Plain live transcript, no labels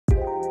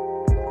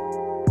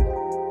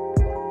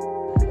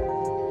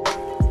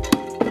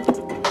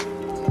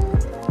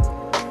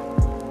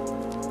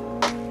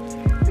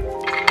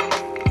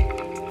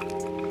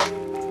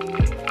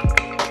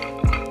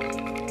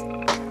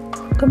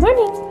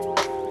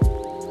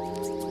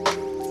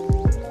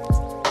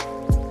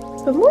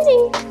Good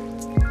morning.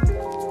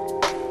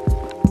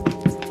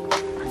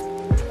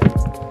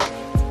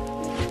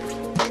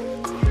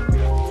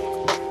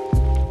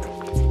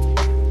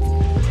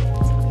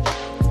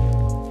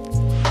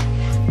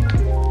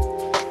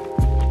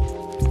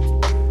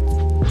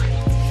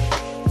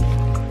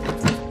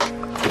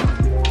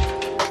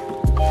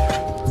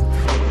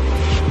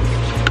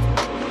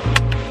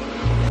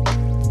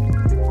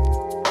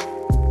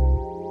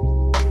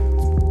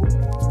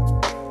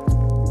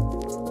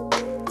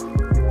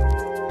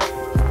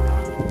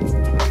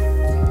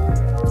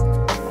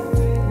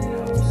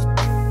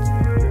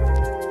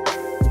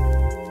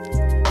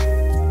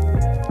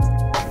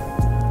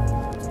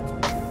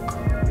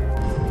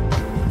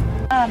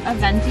 A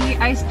venti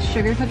iced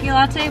sugar cookie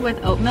latte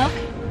with oat milk.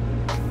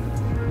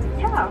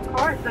 Yeah, of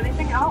course.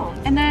 Anything else?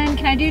 And then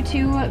can I do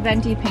 2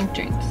 venti pink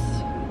drinks?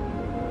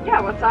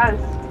 Yeah, what size?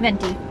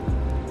 Venti.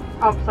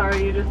 Oh,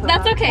 sorry, you just said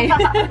That's that. okay.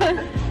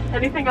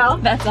 Anything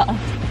else? That's all.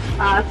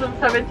 Some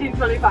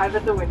 $17.25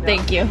 at the window.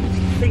 Thank you.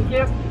 Thank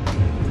you.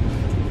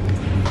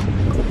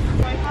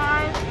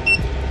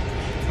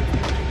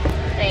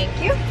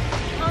 Thank you.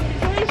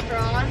 Did you want a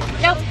straw?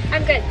 Nope,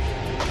 I'm good.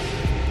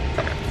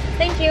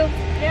 Thank you.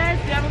 Yes,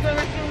 you have a good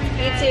rest of the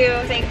You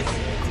weekend. too, thanks.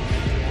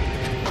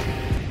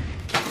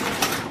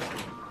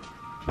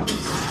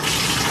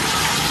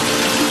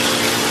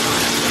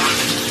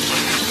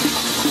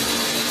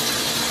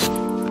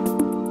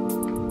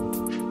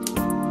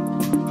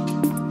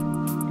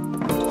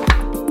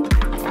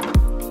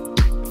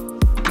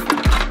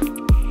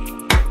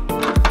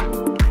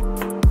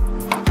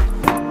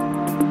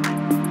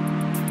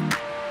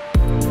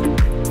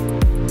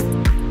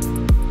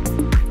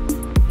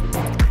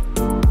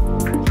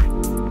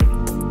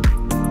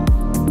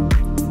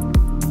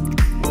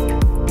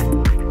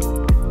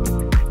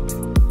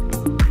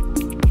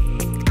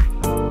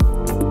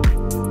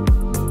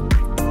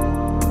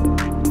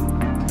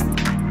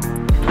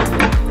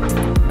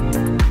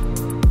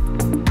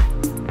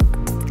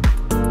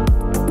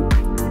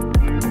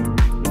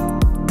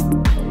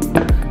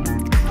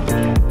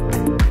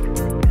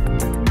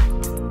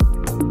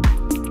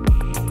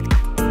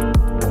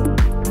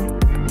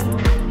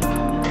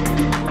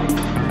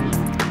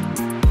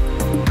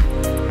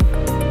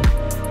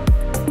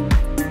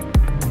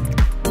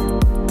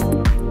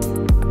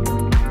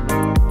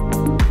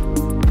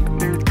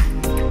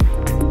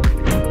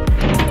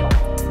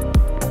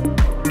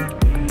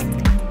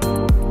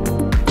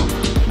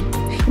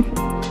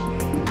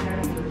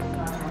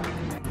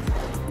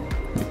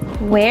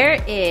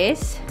 Where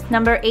is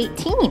number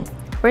 18?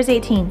 Where's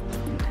 18?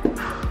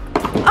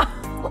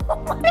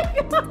 Oh my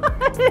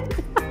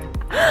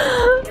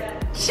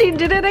god! She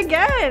did it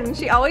again.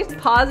 She always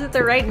paused at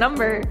the right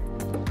number.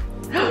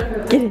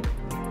 Get it.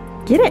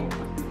 Get it.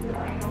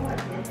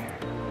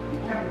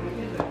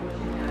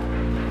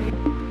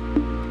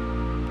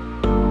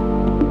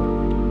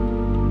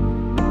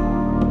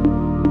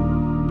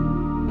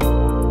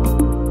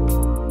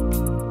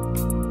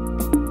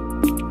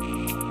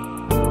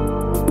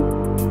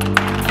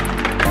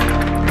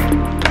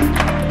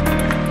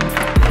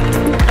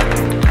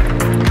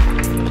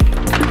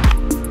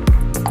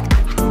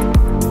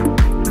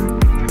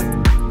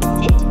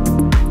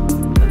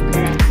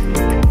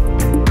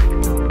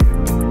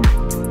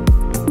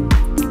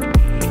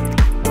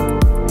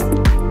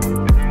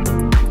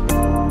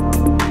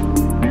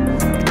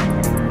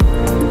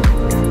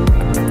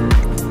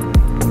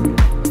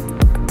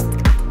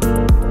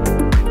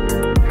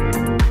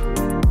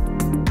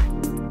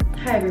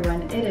 Hi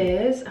everyone, it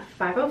is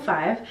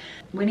 5:05.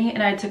 Winnie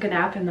and I took a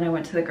nap and then I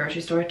went to the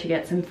grocery store to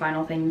get some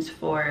final things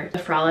for the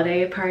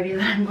Froliday party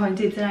that I'm going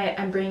to tonight.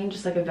 I'm bringing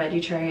just like a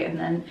veggie tray and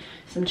then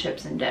some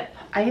chips and dip.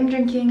 I am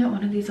drinking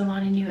one of these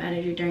Alani Nu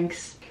energy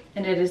drinks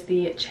and it is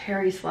the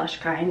cherry slush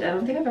kind. I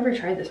don't think I've ever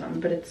tried this one,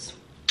 but it's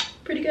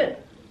pretty good.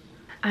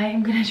 I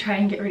am gonna try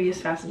and get ready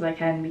as fast as I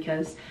can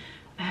because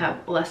I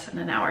have less than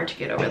an hour to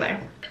get over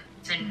there.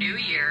 It's a new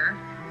year.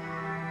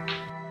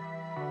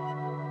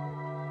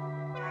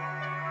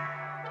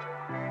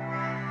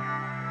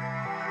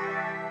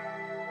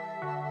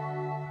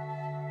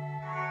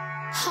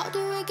 How do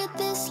we get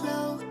this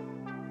low?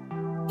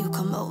 You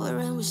come over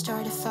and we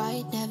start a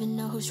fight. Never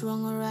know who's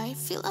wrong or right.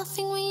 Feel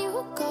nothing when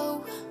you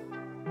go.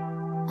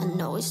 I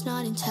know it's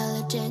not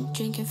intelligent,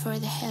 drinking for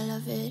the hell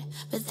of it,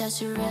 but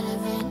that's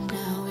irrelevant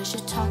now. We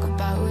should talk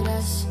about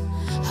us.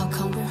 How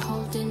come we're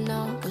holding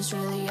on? Cause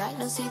really I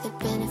don't see the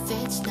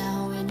benefits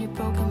now. And you've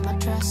broken my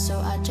trust, so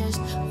I just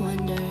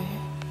wonder,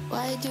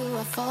 why do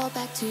I fall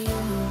back to you?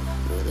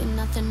 Really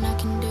nothing I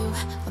can do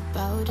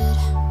about it.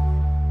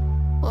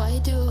 Why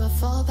do I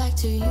fall back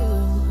to you?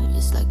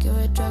 It's like you're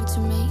a drug to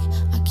me,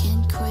 I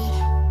can't quit.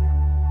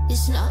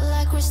 It's not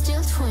like we're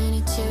still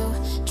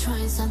 22,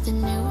 trying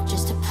something new,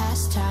 just to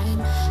pass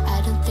time.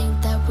 I don't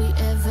think that we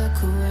ever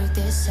could work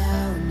this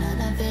out.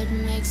 None of it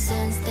makes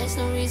sense, there's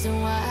no reason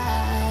why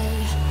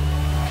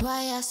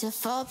I still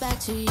fall back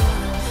to you.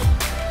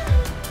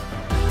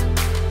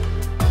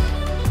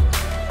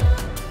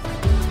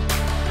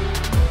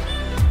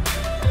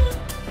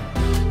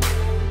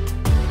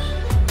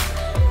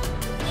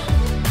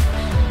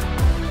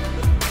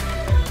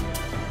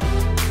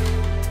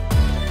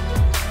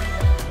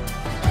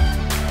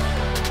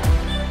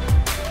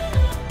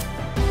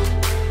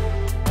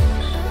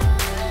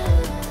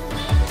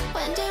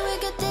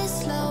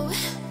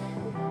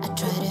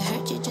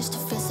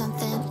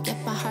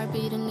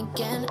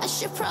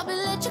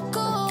 probably let you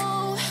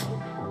go.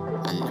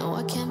 I know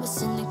I can be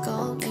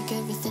cynical, make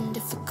everything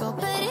difficult,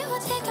 but it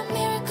would take a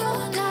miracle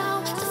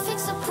now to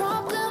fix our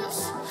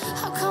problems.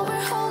 How come we're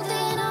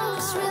holding on?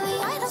 'Cause really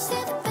I don't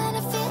see the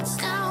benefits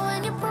now,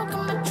 and you're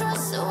broken my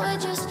trust, so I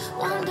just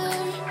wonder,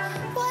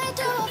 why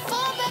do I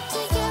fall back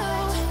to you?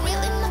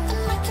 Really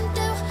nothing I can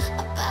do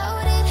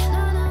about it.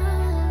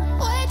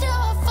 Why do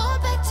I fall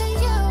back to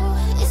you?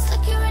 It's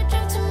like you're a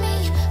drug to me,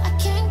 I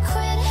can't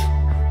quit.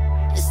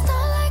 It's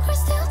not like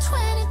we're still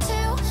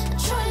 22 and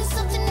trying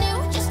something new,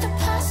 just a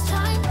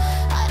pastime.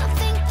 I don't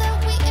think that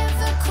we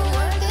ever could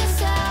work this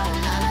out.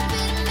 None of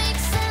it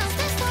makes sense,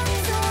 there's no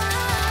reason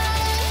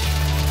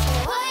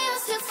why I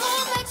still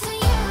fall back to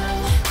you.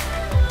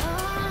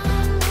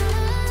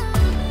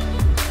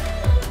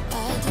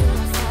 Why do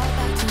I fall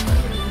back to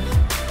you?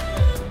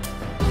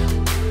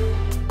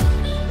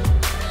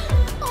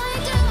 Why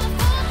do I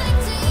fall back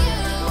to you?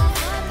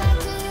 Fall back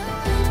to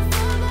you,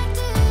 fall back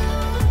to you.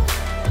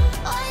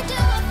 Why do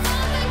I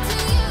fall back to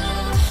you?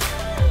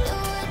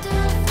 Why do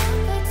I fall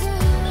back to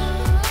you?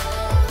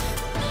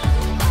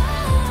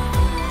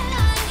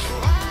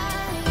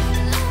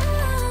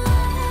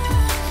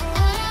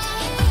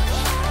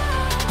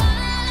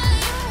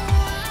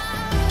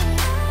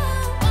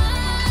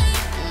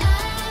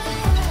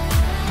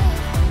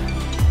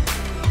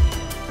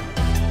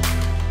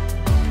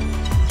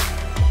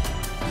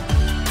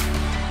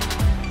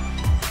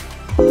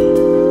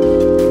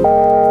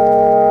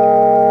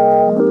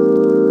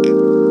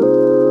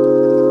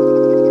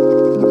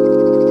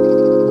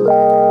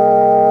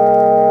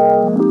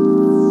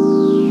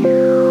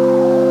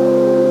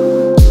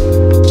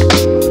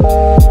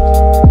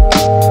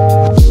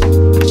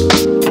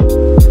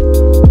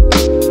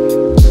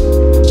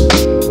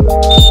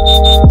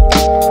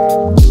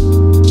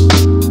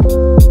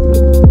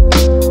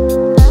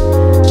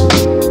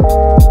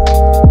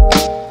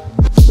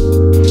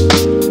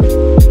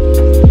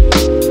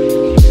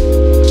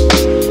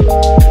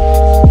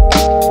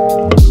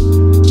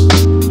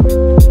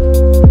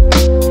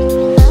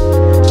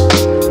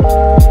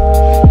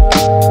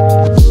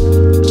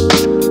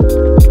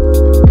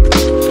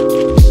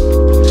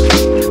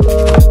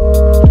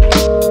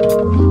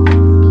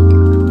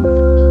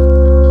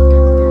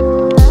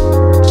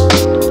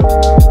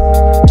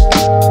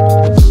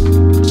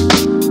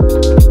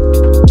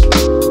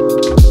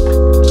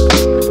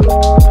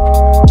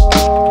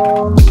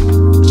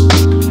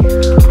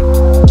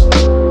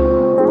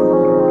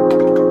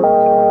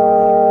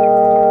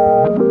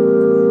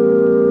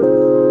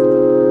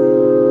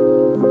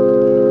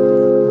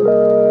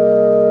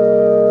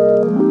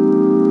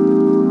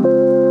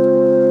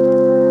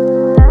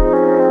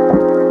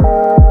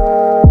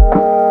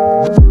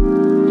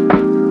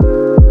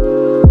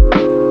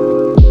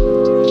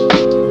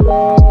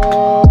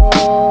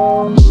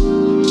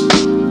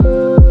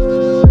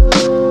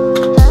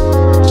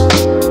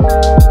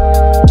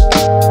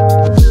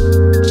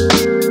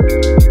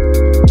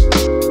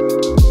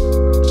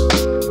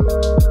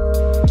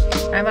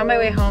 I'm on my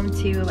way home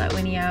to let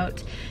Winnie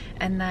out,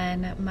 and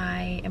then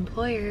my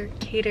employer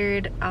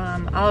catered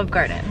Olive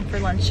Garden for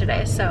lunch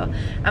today, so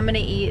I'm gonna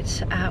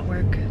eat at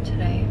work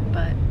today,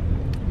 but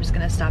I'm just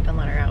gonna stop and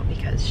let her out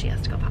because she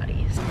has to go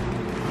potty.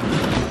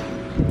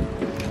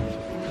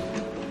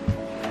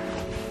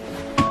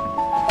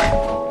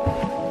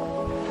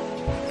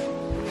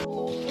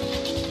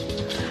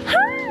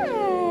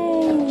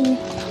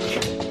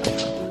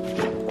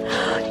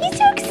 You're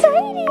so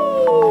excited!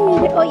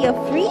 Oh, you're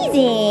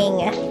freezing!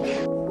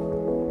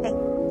 Hey.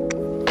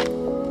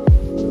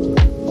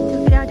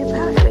 Look at all the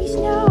powdery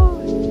snow!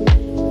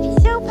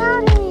 It's so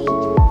powdery!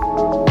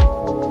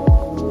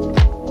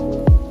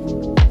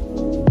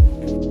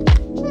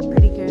 Hi,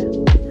 pretty girl.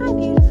 Hi,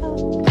 beautiful.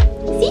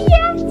 See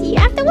ya! See you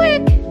after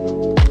work!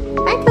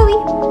 Bye, Chloe!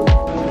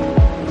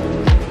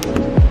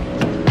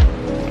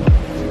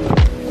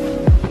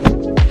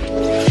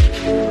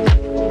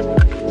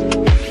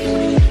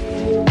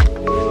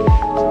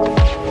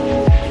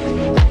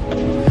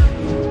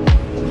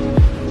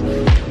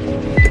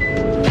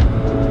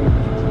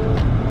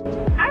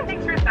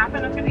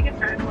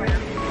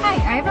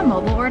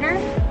 Mobile order.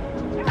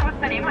 Yeah, what's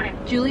the name on it?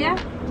 Julia?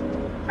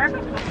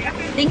 Perfect. Okay.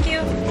 Thank you.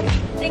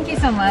 Thank you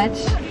so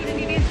much. Do you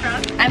need these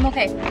drugs? I'm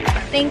okay.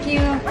 Thank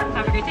you.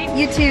 Have a great day.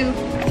 You too.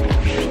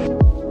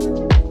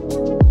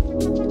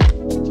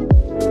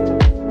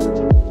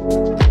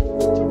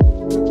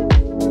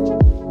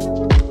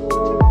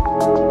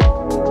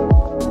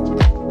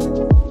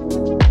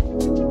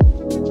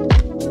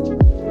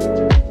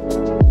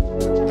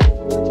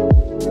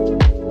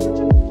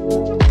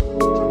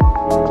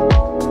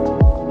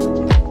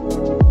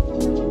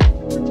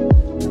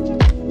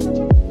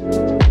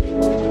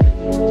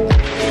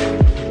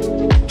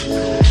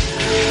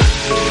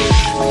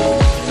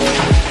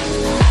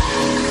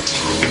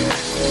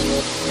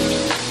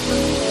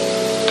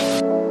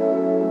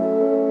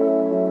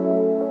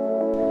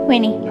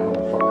 Winnie.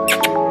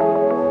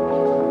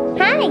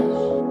 Hi.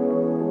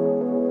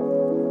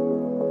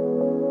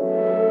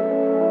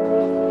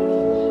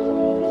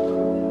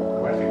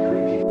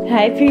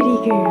 Hi, pretty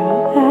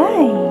girl.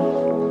 Hi.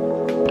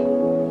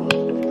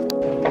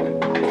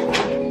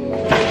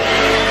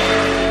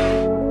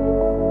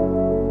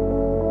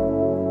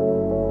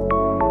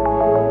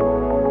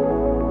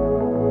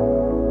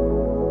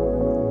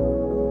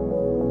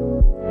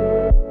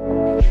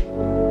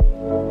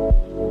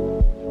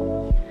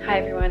 Hi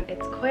everyone,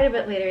 it's quite a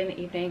bit later in the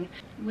evening.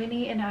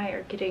 Winnie and I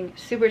are getting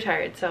super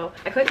tired, so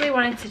I quickly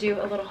wanted to do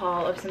a little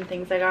haul of some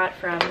things I got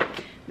from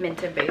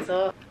Mint and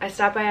Basil. I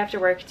stopped by after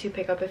work to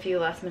pick up a few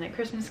last minute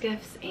Christmas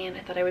gifts, and I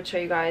thought I would show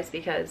you guys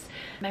because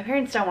my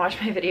parents don't watch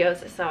my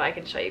videos, so I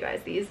can show you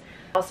guys these.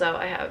 Also,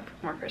 I have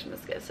more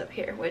Christmas gifts up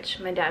here, which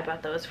my dad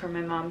bought those for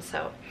my mom,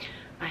 so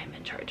I am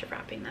in charge of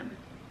wrapping them.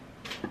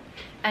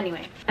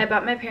 Anyway, I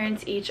bought my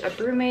parents each a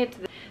BrewMate.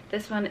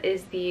 This one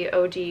is the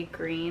OD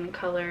green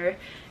color,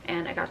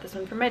 and I got this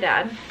one for my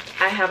dad.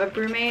 I have a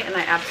BrewMate and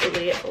I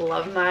absolutely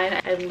love mine.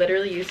 I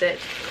literally use it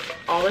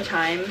all the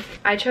time.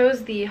 I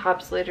chose the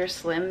Hopslater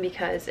Slim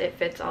because it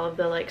fits all of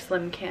the like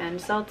slim can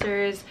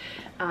seltzers.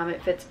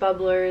 It fits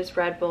bubblers,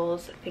 Red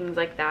Bulls, things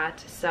like that.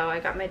 So I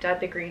got my dad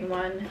the green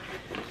one,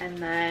 and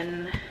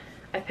then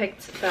I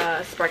picked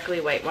the sparkly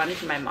white one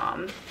for my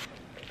mom.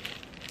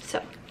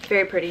 So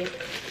very pretty.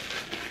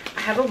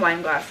 I have a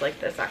wine glass like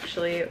this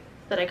actually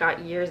that I got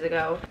years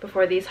ago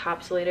before these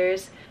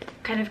Hopslaters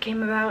kind of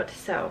came about.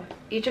 So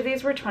each of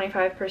these were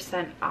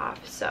 25%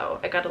 off, so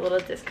I got a little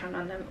discount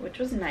on them, which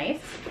was nice.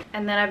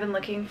 And then I've been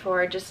looking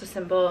for just a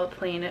simple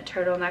plain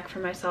turtleneck for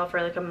myself,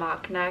 or like a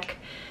mock neck.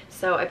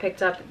 So I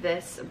picked up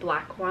this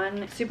black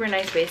one. Super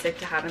nice basic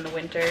to have in the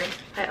winter.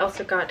 I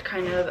also got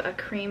kind of a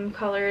cream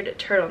colored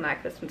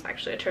turtleneck. This one's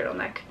actually a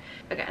turtleneck.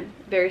 Again,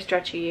 very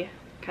stretchy,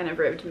 kind of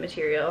ribbed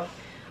material.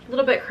 A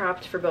little bit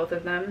cropped for both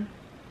of them.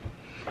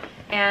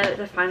 And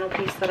the final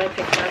piece that I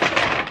picked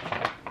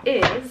up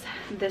is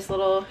this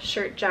little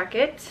shirt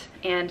jacket,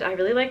 and I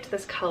really liked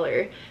this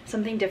color,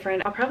 something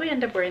different. I'll probably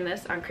end up wearing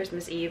this on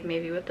Christmas Eve,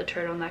 maybe with the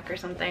turtleneck or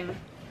something.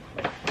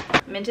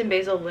 Mint and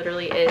Basil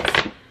literally is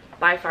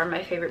by far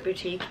my favorite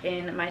boutique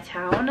in my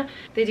town.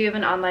 They do have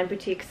an online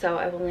boutique, so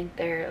I will link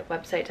their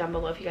website down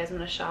below if you guys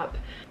want to shop.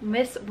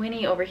 Miss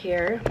Winnie over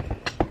here.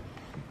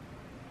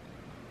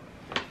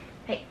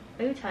 Hey,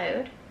 are you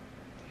tired?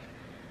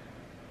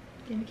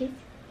 Do you have a kiss?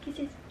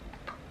 Kisses.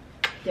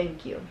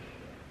 Thank you.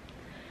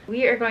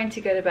 We are going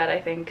to go to bed,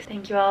 I think.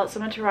 Thank you all so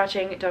much for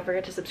watching. Don't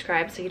forget to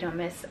subscribe so you don't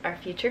miss our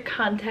future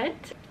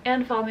content,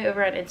 and follow me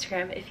over on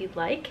Instagram if you'd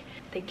like.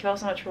 Thank you all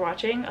so much for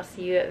watching. I'll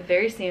see you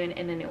very soon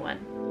in a new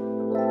one.